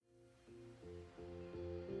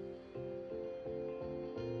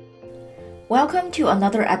Welcome to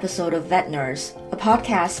another episode of Vet Nerds, a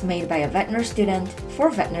podcast made by a vet nerd student for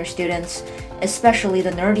vet nerd students, especially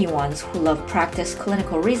the nerdy ones who love practice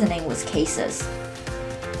clinical reasoning with cases.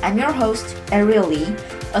 I'm your host, Chai-Fei Li,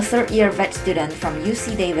 a third-year vet student from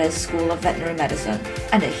UC Davis School of Veterinary Medicine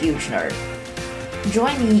and a huge nerd.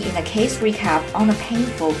 Join me in a case recap on a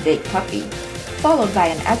painful big puppy, followed by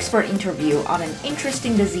an expert interview on an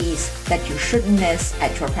interesting disease that you shouldn't miss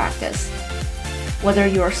at your practice. Whether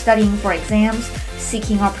you're studying for exams,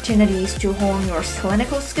 seeking opportunities to hone your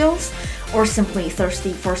clinical skills, or simply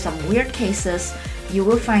thirsty for some weird cases, you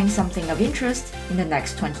will find something of interest in the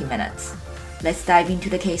next 20 minutes. Let's dive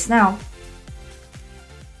into the case now.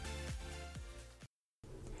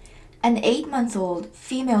 An 8-month-old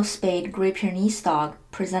female spayed Great Pyrenees dog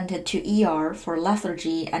presented to ER for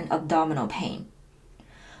lethargy and abdominal pain.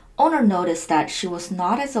 Owner noticed that she was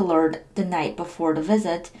not as alert the night before the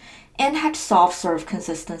visit and had soft-serve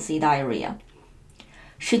consistency diarrhea.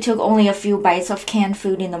 She took only a few bites of canned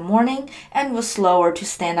food in the morning and was slower to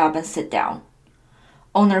stand up and sit down.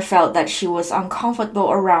 Owner felt that she was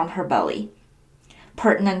uncomfortable around her belly.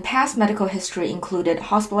 Pertinent past medical history included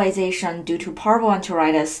hospitalization due to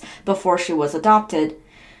parvoenteritis before she was adopted.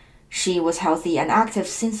 She was healthy and active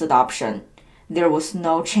since adoption. There was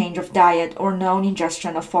no change of diet or known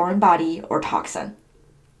ingestion of foreign body or toxin.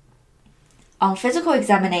 On physical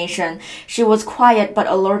examination, she was quiet but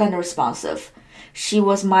alert and responsive. She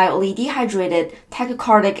was mildly dehydrated,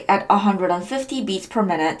 tachycardic at 150 beats per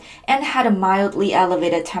minute, and had a mildly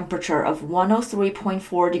elevated temperature of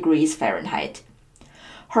 103.4 degrees Fahrenheit.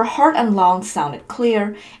 Her heart and lungs sounded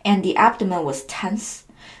clear, and the abdomen was tense.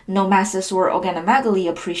 No masses or organomegaly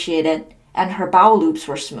appreciated, and her bowel loops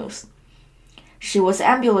were smooth. She was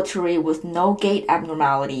ambulatory with no gait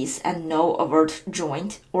abnormalities and no overt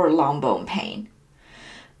joint or long bone pain.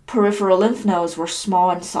 Peripheral lymph nodes were small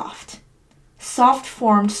and soft. Soft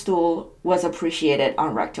formed stool was appreciated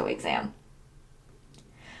on rectal exam.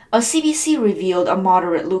 A CBC revealed a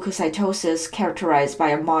moderate leukocytosis characterized by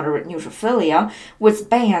a moderate neutrophilia with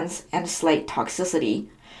bands and slight toxicity,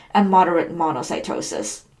 and moderate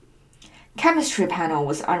monocytosis. Chemistry panel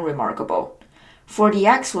was unremarkable.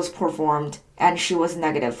 4DX was performed, and she was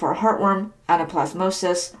negative for heartworm,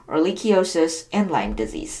 anaplasmosis, ehrlichiosis, and Lyme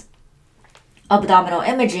disease. Abdominal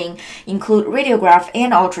imaging, include radiograph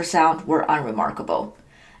and ultrasound, were unremarkable.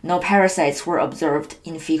 No parasites were observed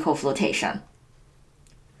in fecal flotation.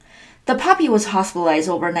 The puppy was hospitalized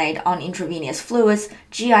overnight on intravenous fluids,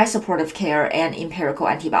 GI supportive care, and empirical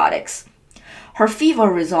antibiotics. Her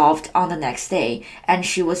fever resolved on the next day, and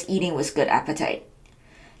she was eating with good appetite.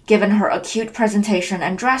 Given her acute presentation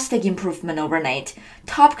and drastic improvement overnight,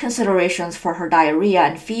 top considerations for her diarrhea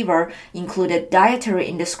and fever included dietary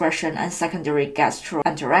indiscretion and secondary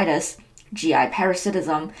gastroenteritis, GI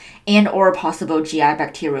parasitism, and/or possible GI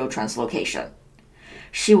bacterial translocation.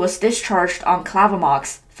 She was discharged on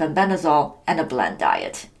clavamox, fenbendazole, and a blend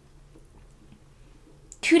diet.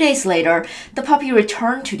 2 days later, the puppy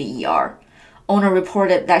returned to the ER. Owner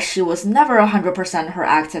reported that she was never 100% her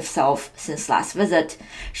active self since last visit.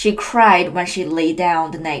 She cried when she lay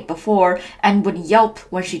down the night before and would yelp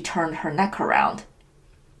when she turned her neck around.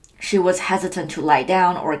 She was hesitant to lie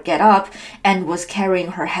down or get up and was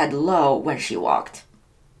carrying her head low when she walked.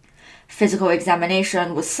 Physical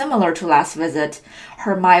examination was similar to last visit.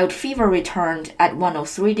 Her mild fever returned at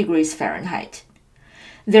 103 degrees Fahrenheit.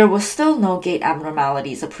 There was still no gait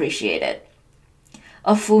abnormalities appreciated.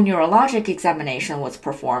 A full neurologic examination was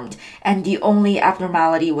performed, and the only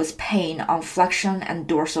abnormality was pain on flexion and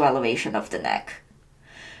dorsal elevation of the neck.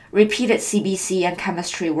 Repeated CBC and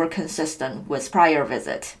chemistry were consistent with prior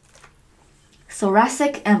visit.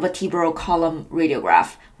 Thoracic and vertebral column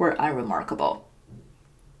radiograph were unremarkable.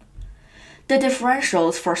 The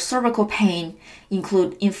differentials for cervical pain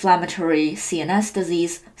include inflammatory CNS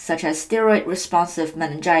disease such as steroid-responsive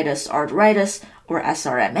meningitis arteritis or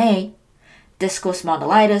SRMA, discal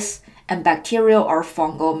spondylitis, and bacterial or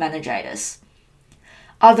fungal meningitis.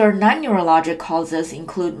 Other non-neurologic causes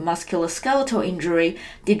include musculoskeletal injury,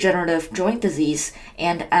 degenerative joint disease,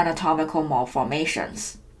 and anatomical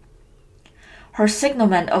malformations. Her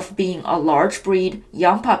signalment of being a large breed,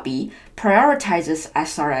 young puppy prioritizes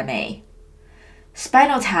SRMA.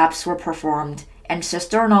 Spinal taps were performed, and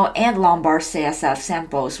cisternal and lumbar CSF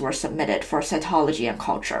samples were submitted for cytology and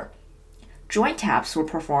culture. Joint taps were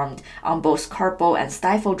performed on both carpal and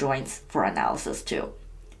stifle joints for analysis too.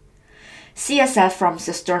 CSF from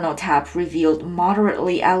cisternal tap revealed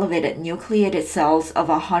moderately elevated nucleated cells of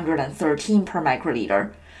 113 per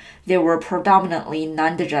microliter. They were predominantly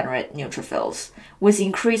non-degenerate neutrophils, with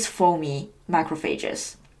increased foamy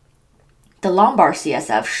macrophages. The lumbar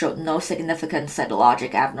CSF showed no significant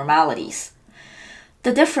cytologic abnormalities.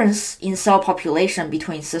 The difference in cell population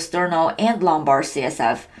between cisternal and lumbar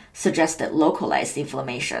CSF suggested localized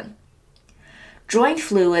inflammation. Joint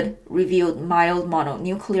fluid revealed mild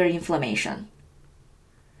mononuclear inflammation.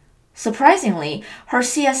 Surprisingly, her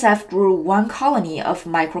CSF grew one colony of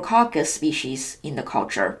Micrococcus species in the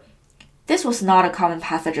culture. This was not a common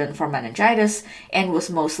pathogen for meningitis and was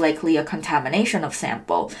most likely a contamination of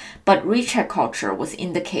sample, but recheck culture was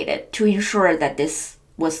indicated to ensure that this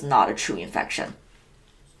was not a true infection.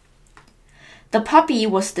 The puppy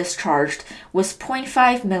was discharged with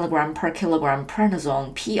 0.5 mg per kilogram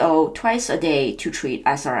prednisone PO twice a day to treat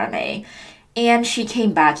SRMA, and she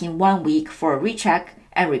came back in 1 week for a recheck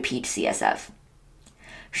and repeat CSF.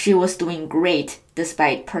 She was doing great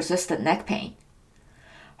despite persistent neck pain.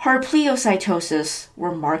 Her pleocytosis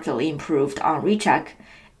were markedly improved on recheck.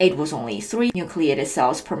 It was only 3 nucleated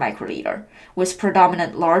cells per microliter, with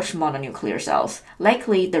predominant large mononuclear cells,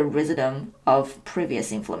 likely the residuum of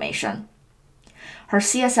previous inflammation. Her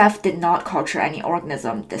CSF did not culture any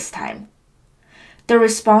organism this time. The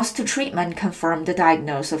response to treatment confirmed the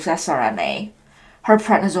diagnosis of SRMA. Her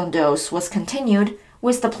prednisone dose was continued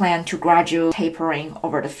with the plan to gradual tapering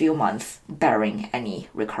over the few months, barring any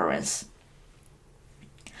recurrence.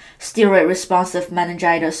 Steroid-responsive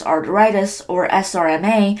meningitis arteritis, or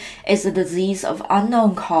SRMA, is a disease of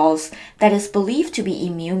unknown cause that is believed to be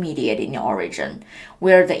immune-mediated in origin,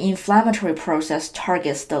 where the inflammatory process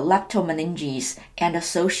targets the leptomeninges and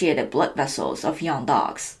associated blood vessels of young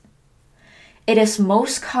dogs. It is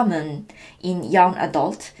most common in young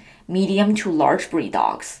adult, medium to large breed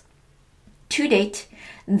dogs. To date,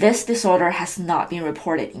 this disorder has not been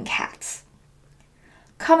reported in cats.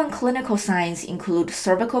 Common clinical signs include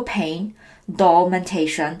cervical pain, dull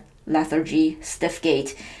mentation, lethargy, stiff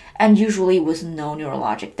gait, and usually with no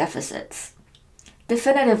neurologic deficits.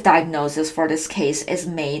 Definitive diagnosis for this case is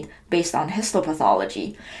made based on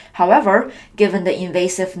histopathology. However, given the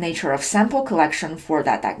invasive nature of sample collection for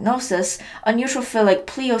that diagnosis, a neutrophilic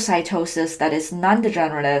pleocytosis that is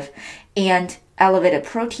non-degenerative and elevated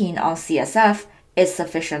protein on CSF is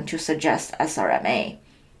sufficient to suggest SRMA.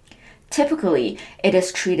 Typically, it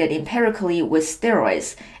is treated empirically with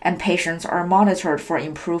steroids, and patients are monitored for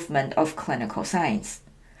improvement of clinical signs.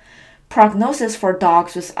 Prognosis for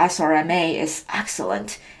dogs with SRMA is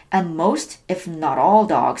excellent, and most, if not all,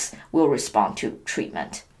 dogs will respond to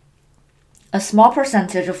treatment. A small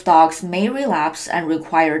percentage of dogs may relapse and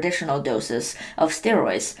require additional doses of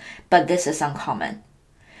steroids, but this is uncommon.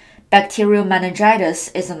 Bacterial meningitis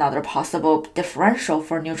is another possible differential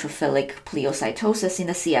for neutrophilic pleocytosis in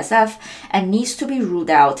the CSF and needs to be ruled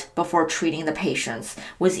out before treating the patients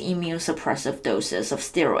with immunosuppressive doses of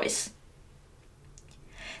steroids.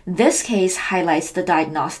 This case highlights the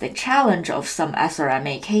diagnostic challenge of some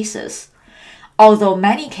SRMA cases. Although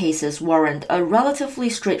many cases warrant a relatively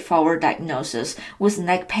straightforward diagnosis with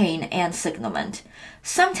neck pain and signalement,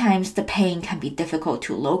 sometimes the pain can be difficult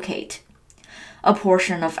to locate. A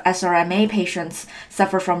portion of SRMA patients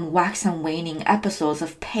suffer from wax and waning episodes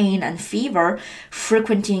of pain and fever,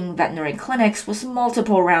 frequenting veterinary clinics with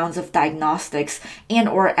multiple rounds of diagnostics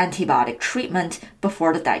and/or antibiotic treatment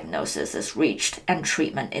before the diagnosis is reached and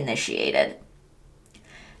treatment initiated.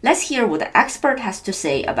 Let's hear what the expert has to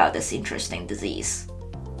say about this interesting disease.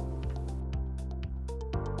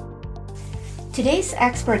 Today's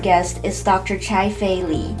expert guest is Dr. Chai-Fei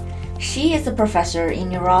Li. She is a professor in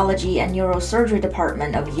neurology and neurosurgery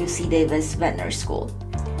department of UC Davis Veterinary School.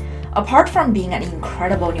 Apart from being an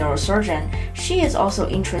incredible neurosurgeon, she is also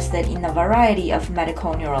interested in a variety of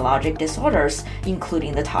medical neurologic disorders,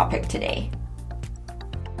 including the topic today.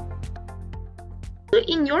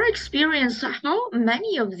 In your experience, how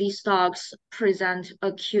many of these dogs present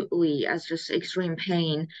acutely as just extreme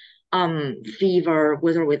pain, fever,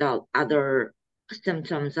 with or without other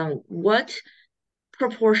symptoms, and what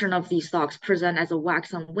proportion of these dogs present as a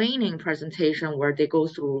wax and waning presentation where they go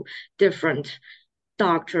through different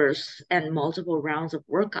doctors and multiple rounds of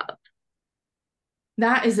workup?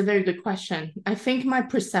 That is a very good question. I think my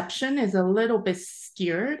perception is a little bit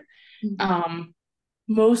skewed,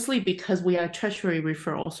 mostly because we are a tertiary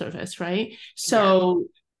referral service, right? So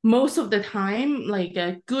most of the time, like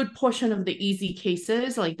a good portion of the easy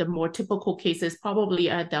cases, like the more typical cases, probably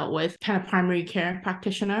are dealt with kind of primary care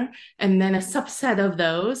practitioner. And then a subset of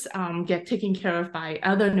those get taken care of by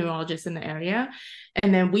other neurologists in the area.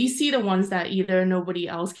 And then we see the ones that either nobody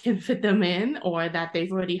else can fit them in or that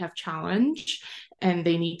they've already have challenge and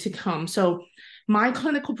they need to come. So my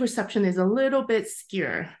clinical perception is a little bit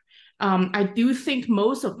skewed. I do think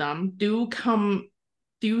most of them do come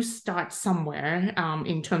do start somewhere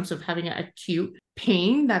in terms of having an acute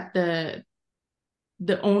pain that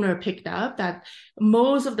the owner picked up, that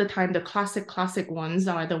most of the time the classic ones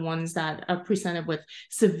are the ones that are presented with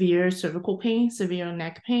severe cervical pain, severe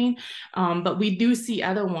neck pain. But we do see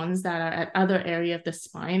other ones that are at other area of the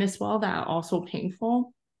spine as well that are also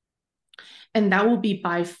painful. And that will be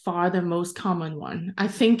by far the most common one. I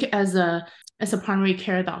think as a primary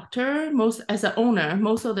care doctor, as an owner,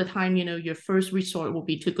 most of the time, your first resort will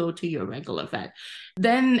be to go to your regular vet.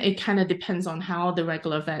 Then it kind of depends on how the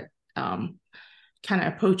regular vet kind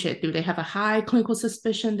of approach it. Do they have a high clinical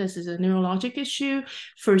suspicion this is a neurologic issue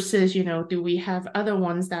versus, do we have other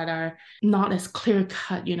ones that are not as clear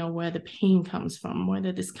cut, where the pain comes from, where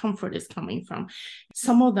the discomfort is coming from.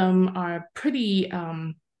 Some of them are pretty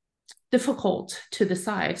difficult to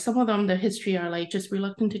decide. Some of them, the history are like just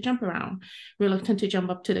reluctant to jump around, reluctant to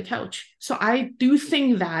jump up to the couch. So I do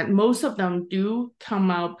think that most of them do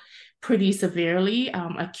come out pretty severely,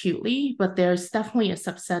 acutely, but there's definitely a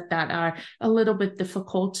subset that are a little bit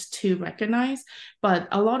difficult to recognize. But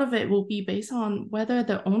a lot of it will be based on whether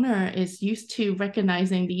the owner is used to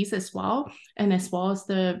recognizing these as well, and as well as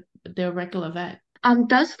their regular vet.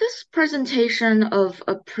 Does this presentation of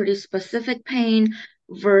a pretty specific pain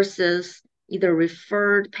versus either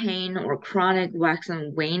referred pain or chronic wax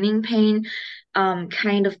and waning pain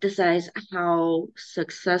kind of decides how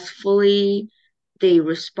successfully they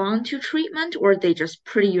respond to treatment, or they just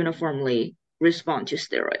pretty uniformly respond to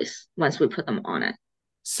steroids once we put them on it?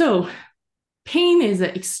 So pain is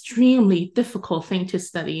an extremely difficult thing to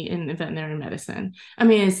study in veterinary medicine. I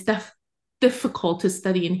mean, it's difficult to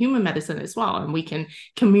study in human medicine as well. And we can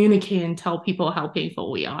communicate and tell people how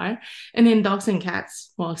painful we are. And in dogs and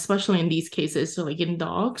cats, well, especially in these cases, so like in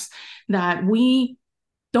dogs, that we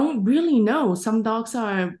don't really know. Some dogs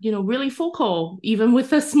are, really focal, even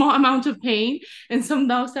with a small amount of pain. And some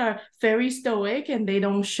dogs are very stoic and they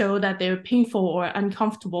don't show that they're painful or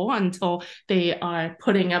uncomfortable until they are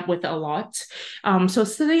putting up with a lot. So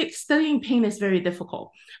studying pain is very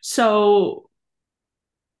difficult. So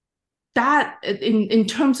that in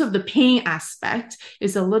terms of the pain aspect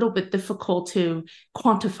is a little bit difficult to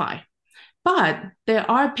quantify. But there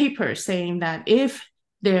are papers saying that if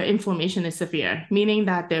their inflammation is severe, meaning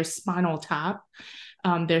that their spinal tap,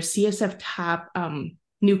 their CSF tap,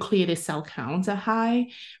 nucleated cell counts are high,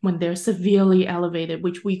 when they're severely elevated,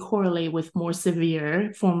 which we correlate with more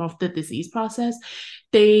severe form of the disease process,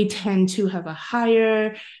 they tend to have a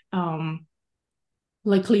higher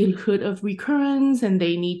likelihood of recurrence, and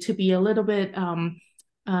they need to be a little bit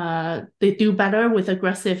they do better with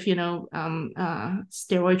aggressive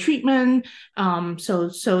steroid treatment.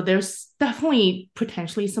 So there's definitely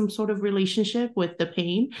potentially some sort of relationship with the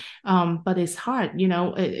pain, but it's hard.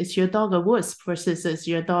 Is your dog a wuss versus is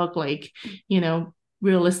your dog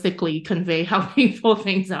realistically convey how painful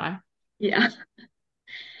things are? Yeah.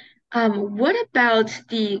 What about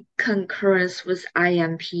the concurrence with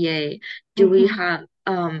IMPA? Do we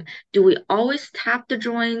always tap the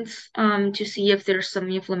joints to see if there's some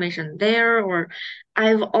inflammation there? Or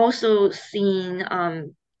I've also seen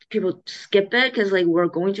people skip it because like we're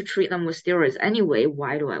going to treat them with steroids anyway.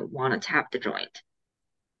 Why do I want to tap the joint?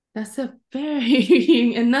 That's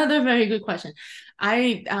another very good question.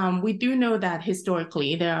 We do know that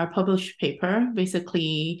historically there are published paper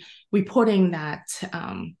basically reporting that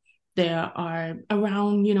there are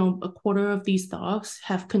around, a quarter of these dogs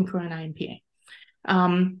have concurrent IMPA.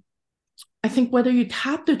 I think whether you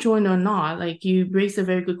tap the joint or not, like you raised a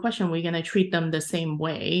very good question, we're going to treat them the same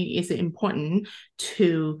way. Is it important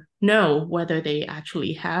to know whether they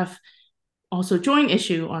actually have also joint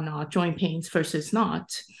issue or not, joint pains versus not?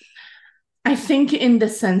 I think in the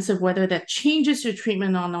sense of whether that changes your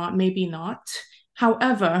treatment or not, maybe not.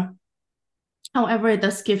 However, it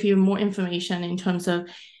does give you more information in terms of,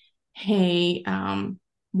 hey,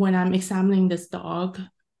 when I'm examining this dog,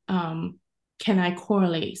 can I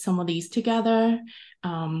correlate some of these together?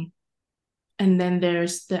 And then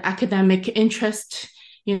there's the academic interest.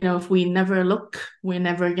 If we never look, we're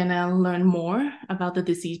never gonna learn more about the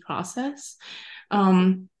disease process.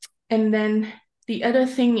 And then the other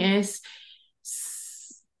thing is,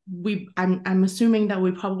 I'm assuming that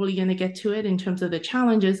we're probably going to get to it in terms of the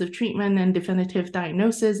challenges of treatment and definitive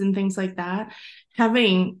diagnosis and things like that.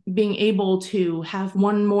 Being able to have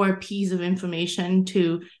one more piece of information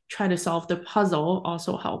to try to solve the puzzle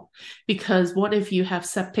also help. Because what if you have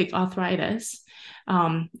septic arthritis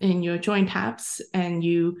in your joint taps and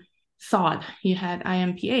you thought you had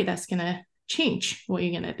IMPA? That's going to change what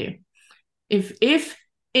you're going to do.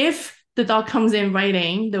 If the dog comes in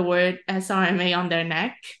writing the word SRMA on their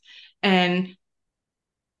neck, and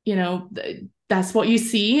that's what you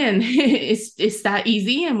see, and it's that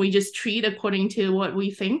easy, and we just treat according to what we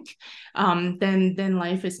think, then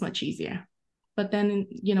life is much easier. But then,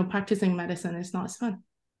 practicing medicine is not as fun.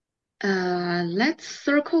 Let's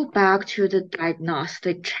circle back to the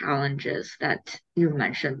diagnostic challenges that you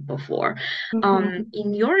mentioned before. Mhm.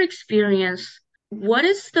 In your experience, what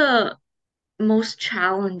is the most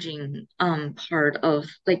challenging part of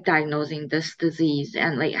like diagnosing this disease,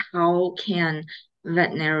 and like how can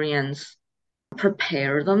veterinarians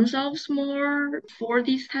prepare themselves more for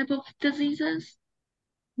these type of diseases?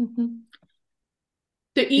 Mhm.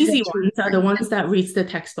 The Is it easy too ones are the late? ones that reads the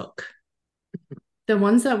textbook. The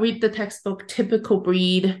ones that read the textbook, typical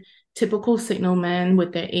breed, typical signalman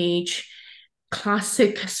with their age,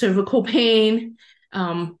 classic cervical pain,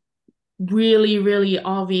 really, really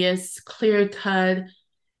obvious, clear cut,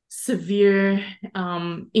 severe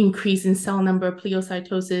increase in cell number,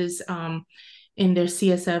 pleocytosis in their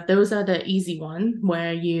CSF. Those are the easy one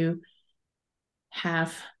where you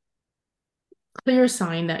have clear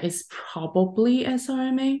sign that is probably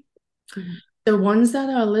SRMA. Mhm. The ones that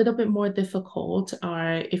are a little bit more difficult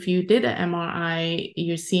are if you did an MRI,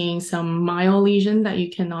 you're seeing some mild lesion that you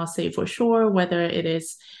cannot say for sure whether it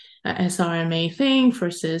is a SRMA thing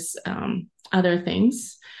versus other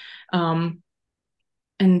things. Um,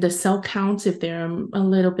 and the cell counts, if they're a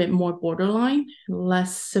little bit more borderline,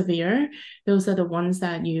 less severe, those are the ones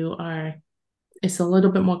that it's a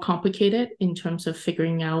little bit more complicated in terms of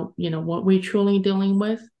figuring out, what we're truly dealing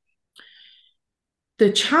with.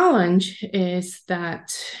 The challenge is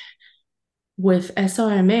that with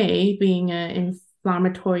SRMA being an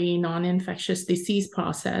inflammatory non-infectious disease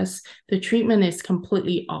process, the treatment is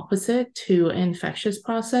completely opposite to an infectious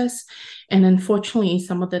process. And unfortunately,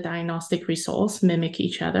 some of the diagnostic results mimic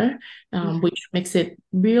each other, which makes it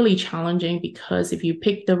really challenging because if you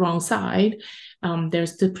pick the wrong side,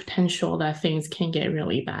 there's the potential that things can get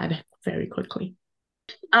really bad very quickly.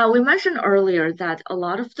 We mentioned earlier that a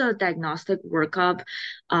lot of the diagnostic workup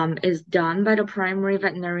is done by the primary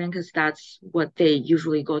veterinarian because that's what they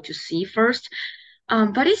usually go to see first.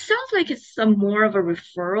 But it sounds like it's a more of a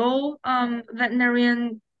referral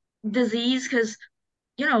veterinarian disease because,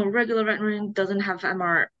 regular veterinarian doesn't have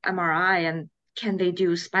MRI, and can they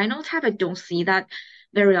do spinal tap? I don't see that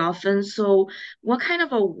very often. So what kind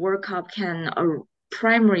of a workup can a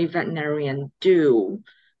primary veterinarian do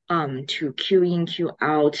to cue in, cue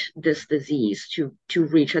out this disease to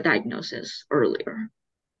reach a diagnosis earlier?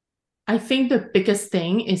 I think the biggest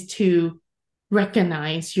thing is to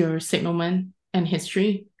recognize your signalman and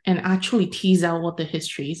history and actually tease out what the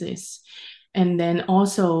histories is. And then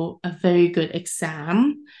also a very good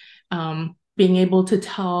exam, being able to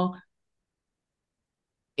tell,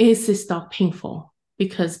 is this dog painful?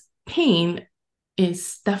 Because pain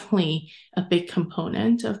is definitely a big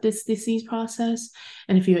component of this disease process.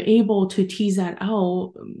 And if you're able to tease that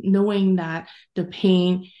out, knowing that the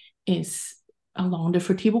pain is along the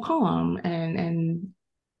vertebral column and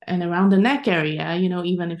around the neck area,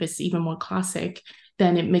 even if it's even more classic,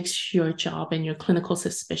 then it makes your job and your clinical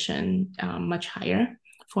suspicion much higher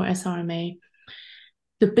for SRMA.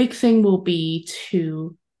 The big thing will be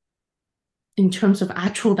to, in terms of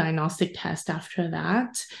actual diagnostic test after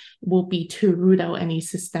that, will be to root out any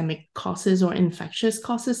systemic causes or infectious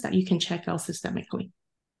causes that you can check out systemically.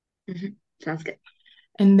 Mm-hmm. Sounds good.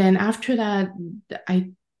 And then after that,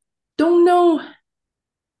 I don't know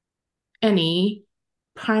any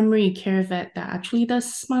primary care vet that actually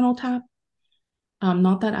does spinal tap.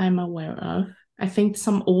 Not that I'm aware of. I think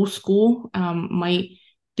some old school might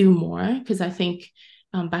do more because I think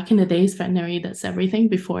back in the days, veterinary does everything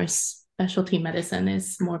before specialty medicine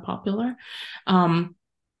is more popular. Um,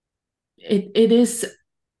 it is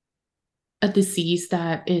a disease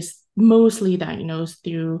that is mostly diagnosed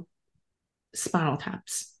through spinal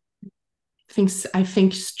taps. I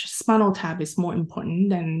think spinal tap is more important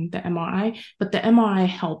than the MRI, but the MRI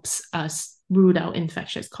helps us root out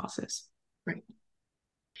infectious causes. Right.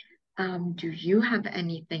 Do you have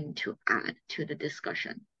anything to add to the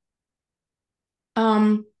discussion?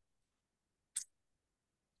 Um,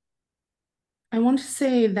 I want to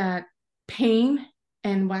say that pain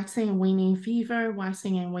and waxing and waning fever,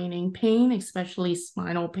 waxing and waning pain, especially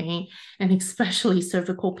spinal pain and especially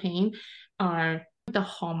cervical pain, are the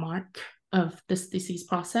hallmark of this disease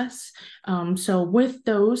process. So with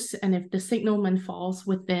those, and if the signalman falls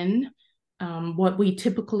within what we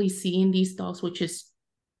typically see in these dogs, which is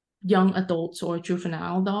young adults or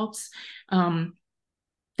juvenile dogs,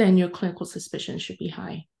 then your clinical suspicion should be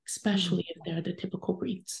high, especially if they're the typical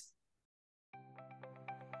breeds.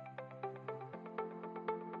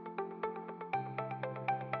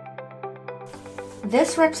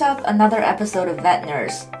 This wraps up another episode of Vet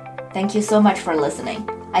Nurse. Thank you so much for listening.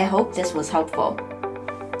 I hope this was helpful.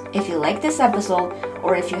 If you like this episode,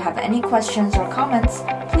 or if you have any questions or comments,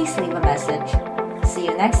 please leave a message. See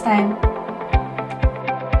you next time.